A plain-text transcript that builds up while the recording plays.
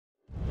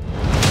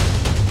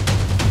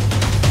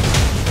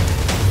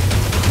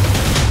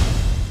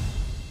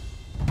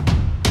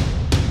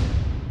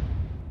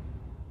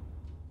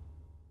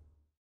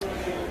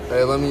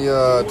Hey, let me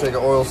take an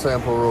oil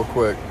sample real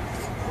quick.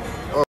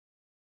 Oh.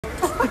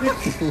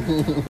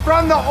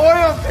 From the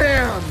oil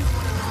can!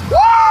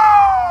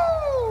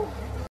 Woo!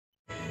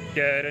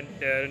 Dun,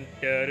 dun,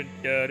 dun,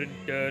 dun,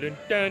 dun,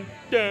 dun,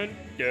 dun,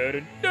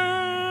 dun,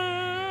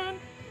 dun.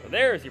 Well,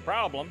 there's your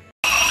problem.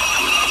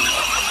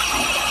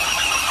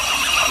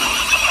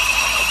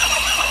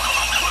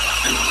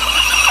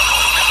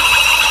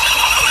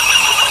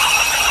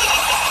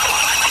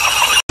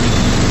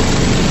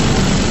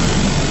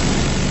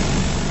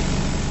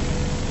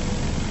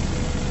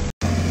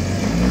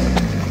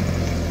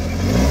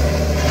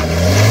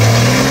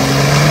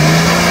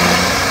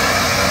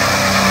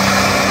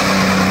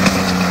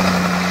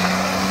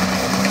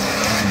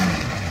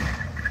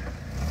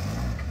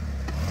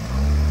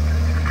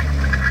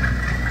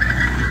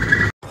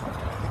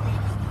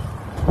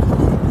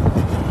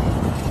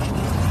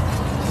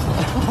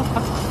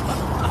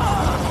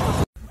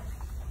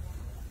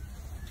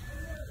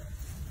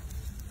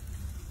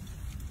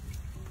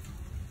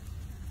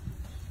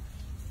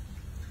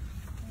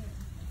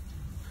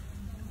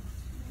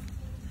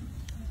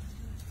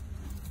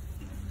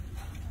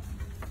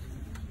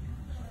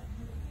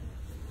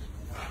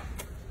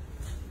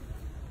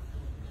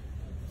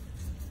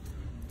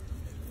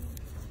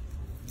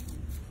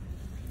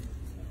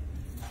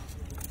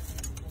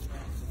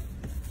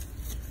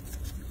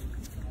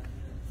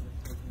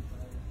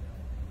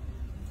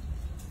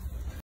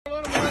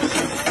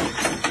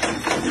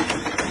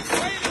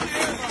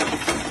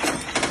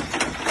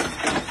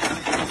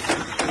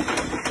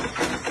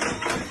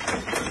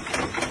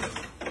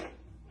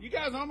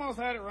 Almost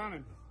had it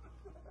running.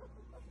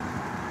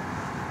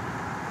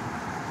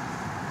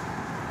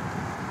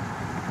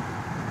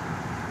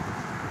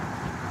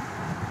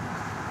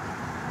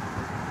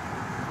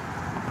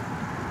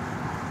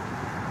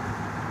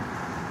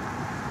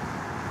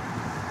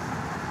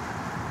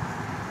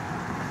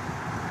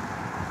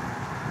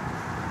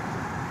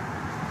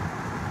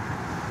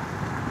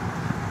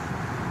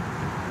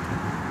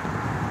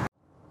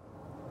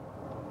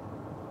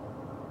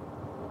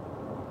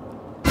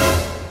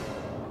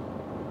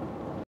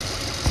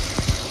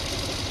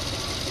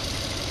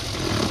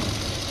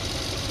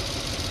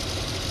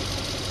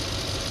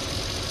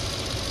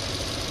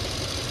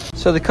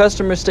 So the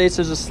customer states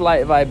there's a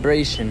slight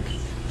vibration.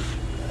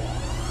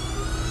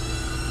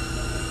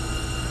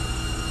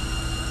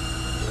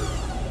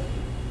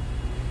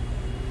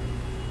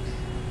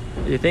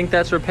 Do you think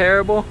that's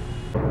repairable?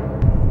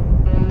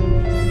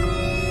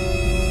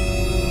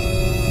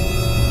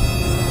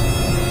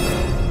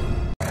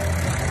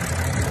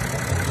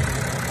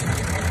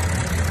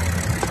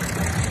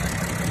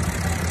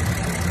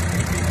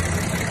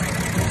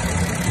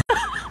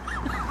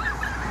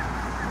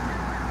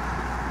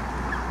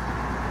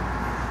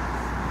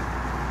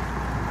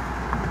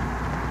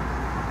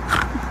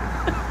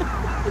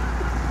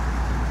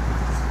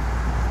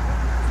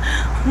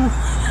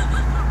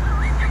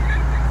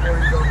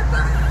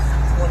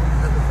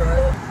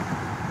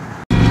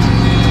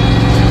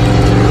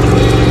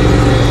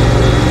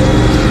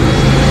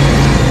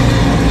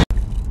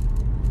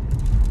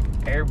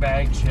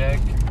 Airbag check.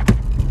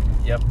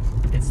 Yep,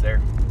 it's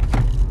there.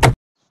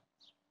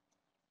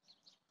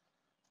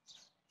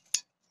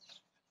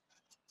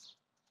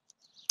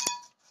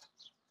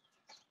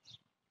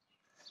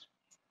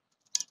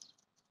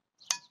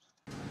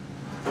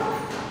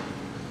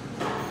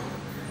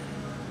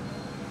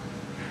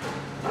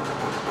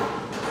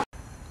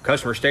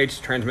 Customer states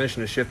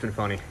transmission is shifting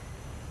funny.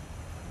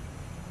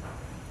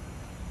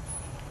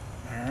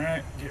 All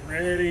right, get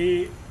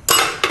ready.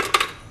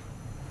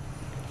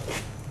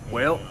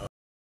 Well.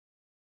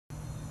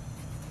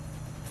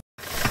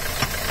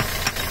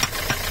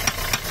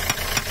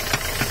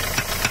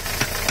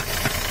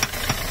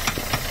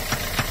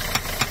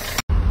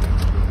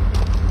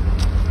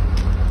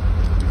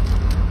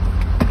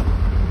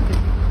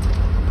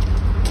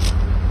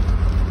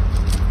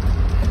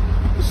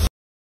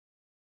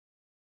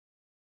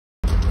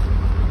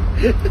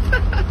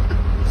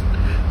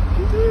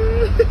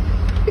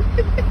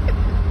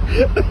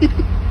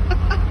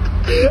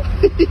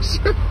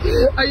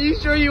 Are you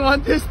sure you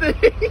want this thing?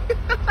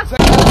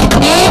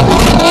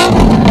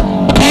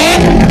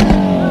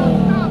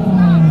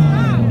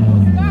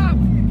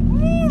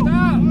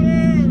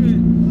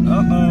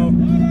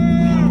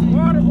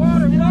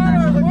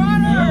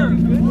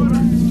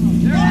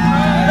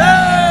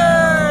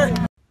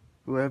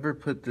 Whoever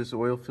put this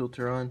oil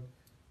filter on,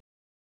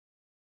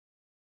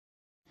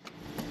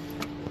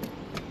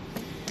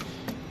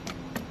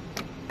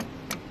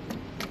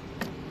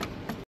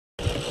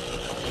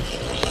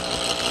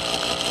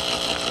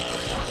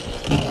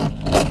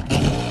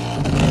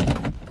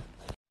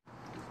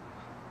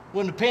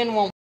 When the pin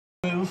won't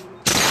move.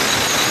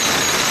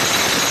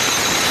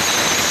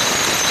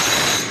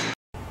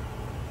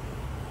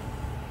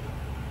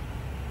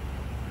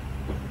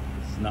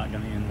 It's not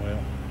going to end well.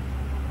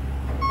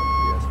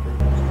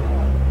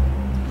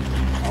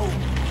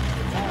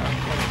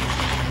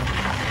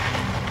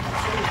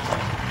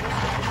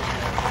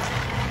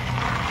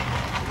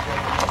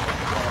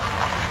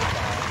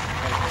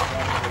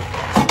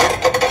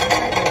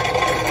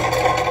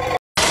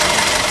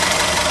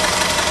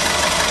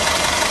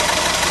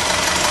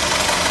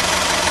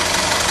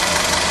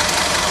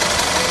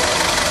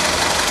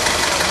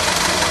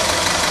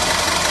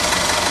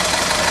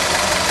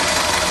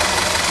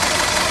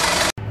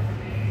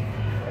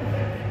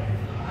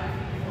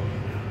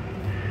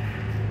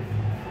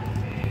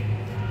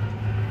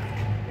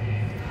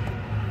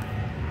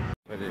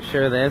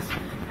 picture of this,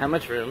 how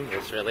much room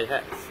this really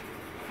has.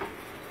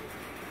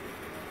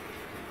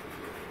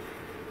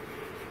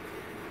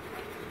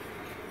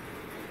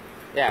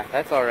 Yeah,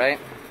 that's alright.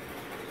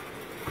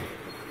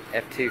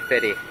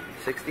 F250,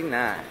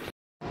 69.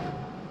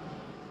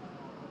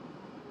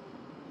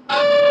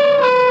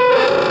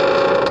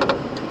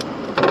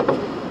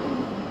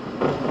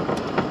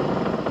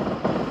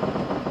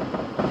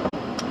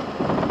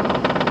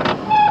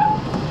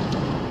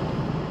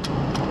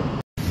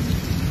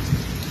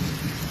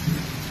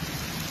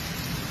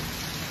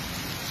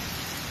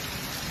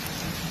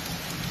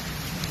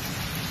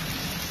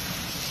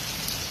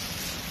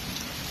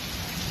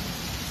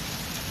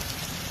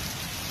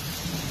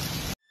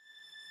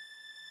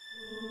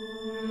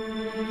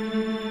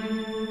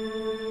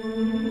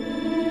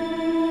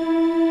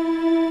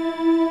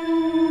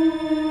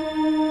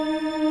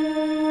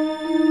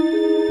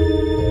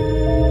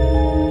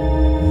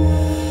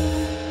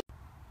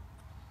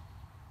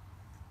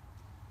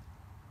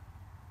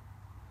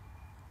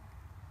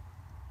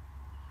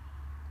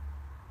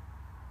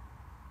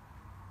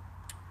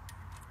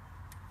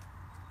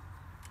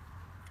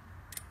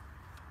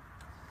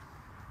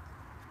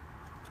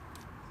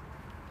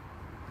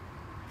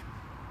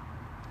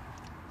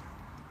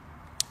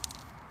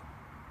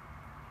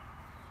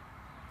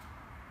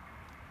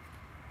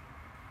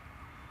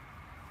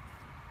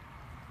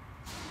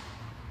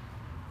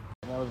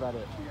 That was about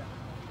it.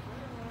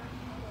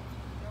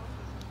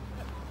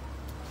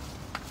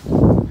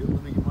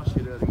 Let me get my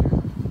shit out of here.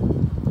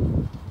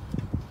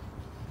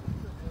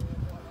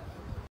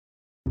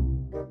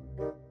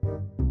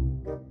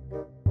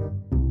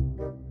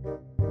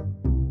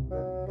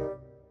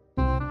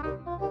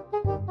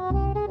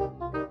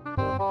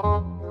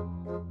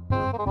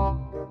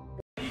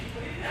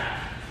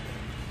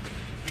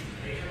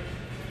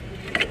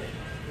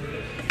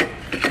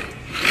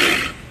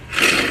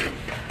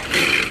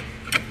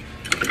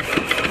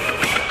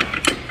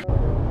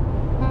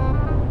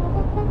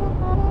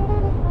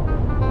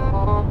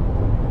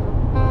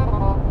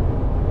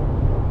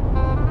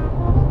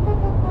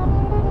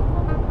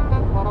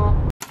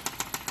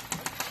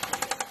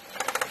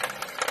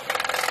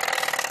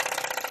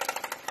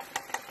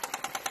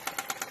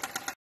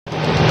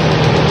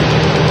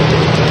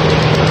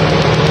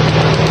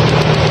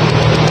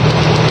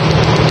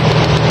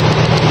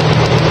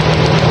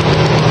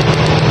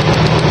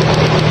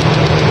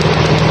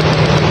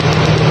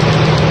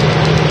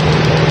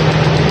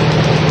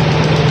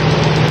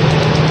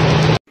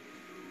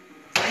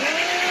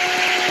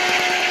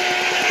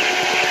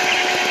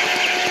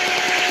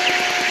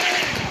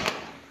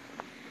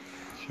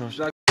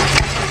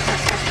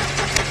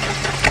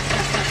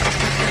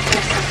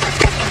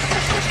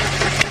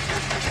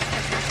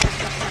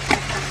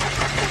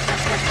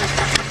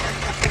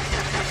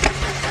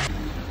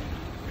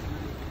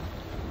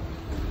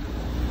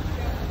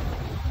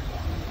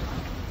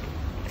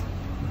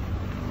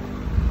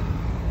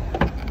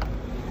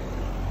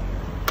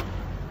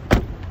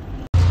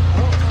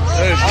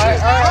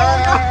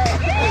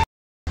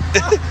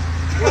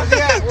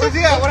 Where's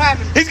he at? What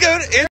happened? He's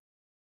going in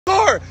the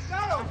car.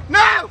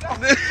 No!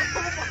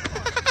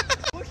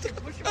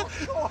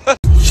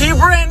 She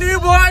brand new,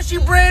 boy. She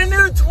brand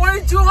new.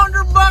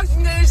 $2,200.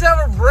 You guys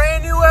have a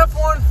brand new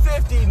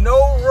F-150. No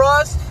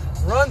rust.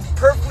 Runs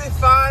perfectly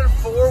fine.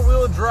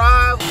 4-wheel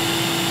drive.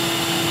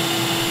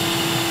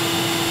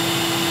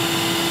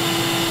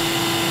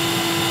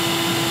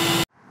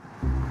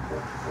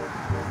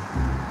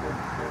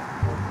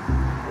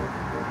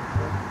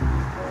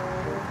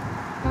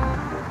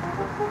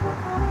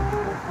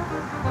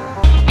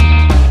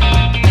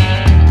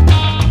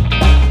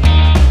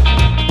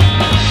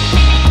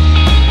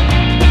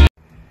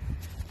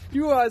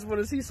 You guys want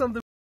to see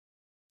something?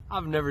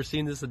 I've never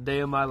seen this a day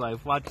in my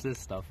life. Watch this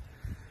stuff.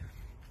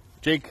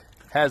 Jake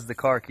has the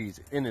car keys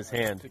in his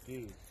hand.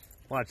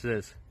 Watch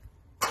this.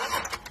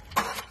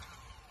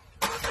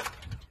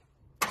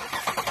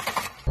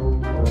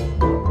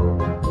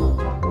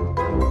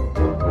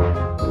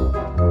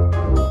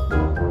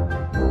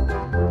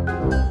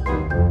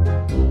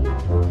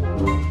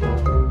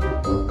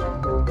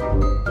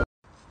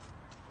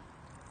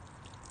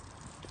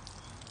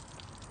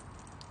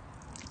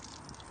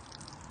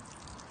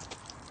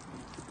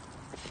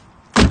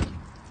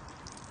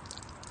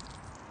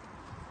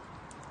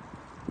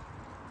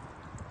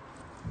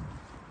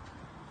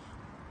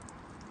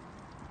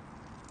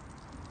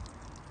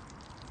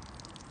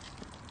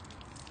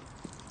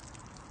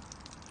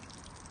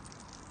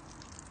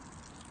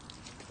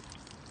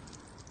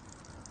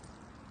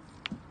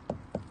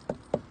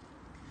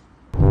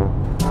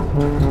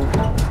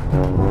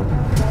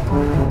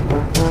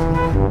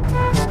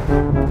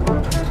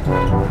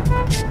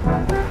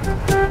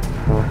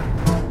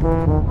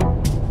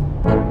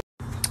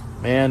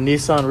 Man,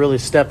 Nissan really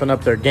stepping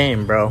up their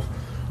game, bro.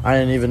 I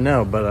didn't even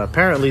know, but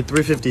apparently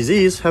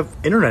 350Zs have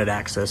internet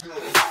access.